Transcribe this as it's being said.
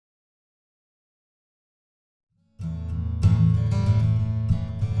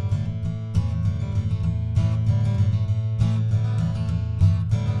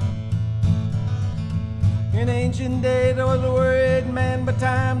In ancient days I was a worried man, but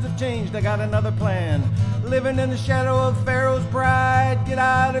times have changed, I got another plan. Living in the shadow of Pharaoh's pride, get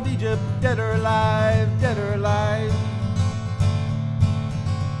out of Egypt, dead or alive, dead or alive,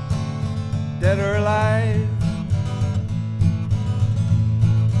 dead or alive.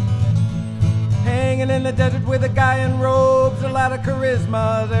 Hanging in the desert with a guy in robes, a lot of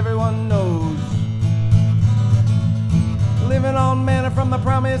charisma as everyone knows. Living on manna from the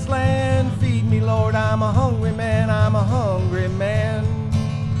promised land, feed me Lord, I'm a hungry man, I'm a hungry man.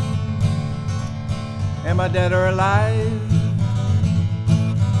 Am I dead or alive?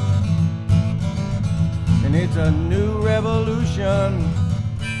 And it's a new revolution.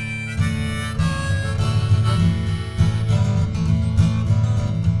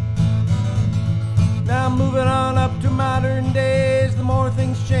 Now moving on up to modern days, the more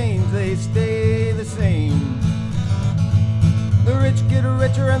things change, they stay the same. The rich get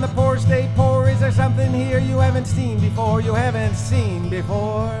richer and the poor stay poor. Is there something here you haven't seen before, you haven't seen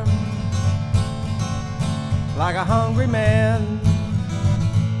before? Like a hungry man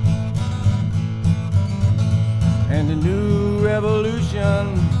and a new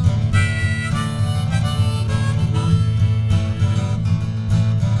revolution.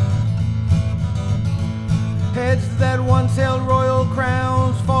 Heads that once held royal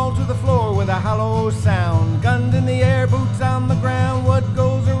crowns fall to the floor with a hollow sound. Guns in the air, boots on the ground. What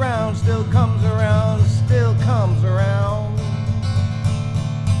goes around still comes around, still comes around.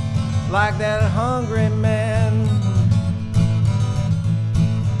 Like that hungry man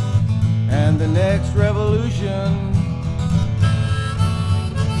and the next revolution.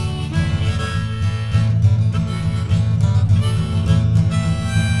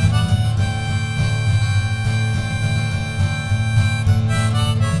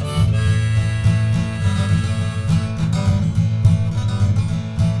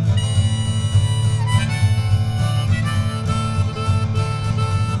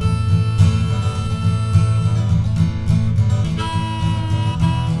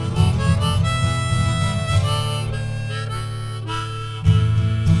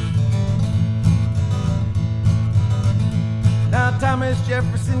 Thomas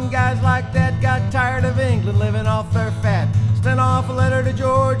Jefferson, guys like that got tired of England living off their fat. Sent off a letter to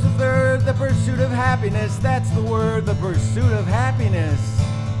George III, the pursuit of happiness, that's the word, the pursuit of happiness.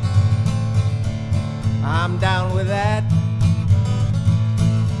 I'm down with that.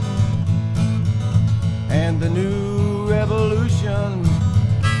 And the new revolution.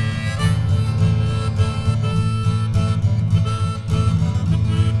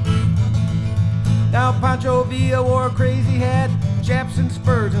 Now Pancho Villa wore a crazy hat, chaps and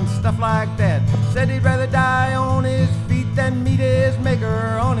spurs and stuff like that. Said he'd rather die on his feet than meet his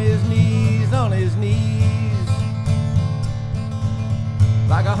maker on his knees, on his knees.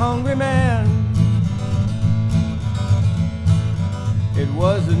 Like a hungry man. It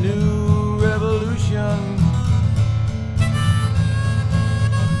was a new revolution.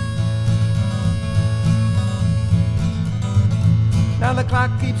 Now the clock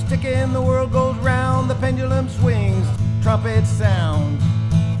keeps ticking, the world goes round, the pendulum swings, trumpets sound.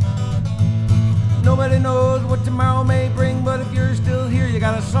 Nobody knows what tomorrow may bring, but if you're still here, you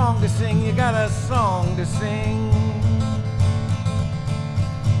got a song to sing, you got a song to sing.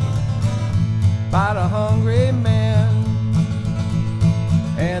 About a hungry man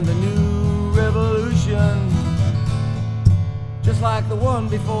and the new revolution, just like the one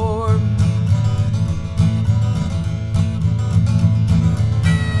before.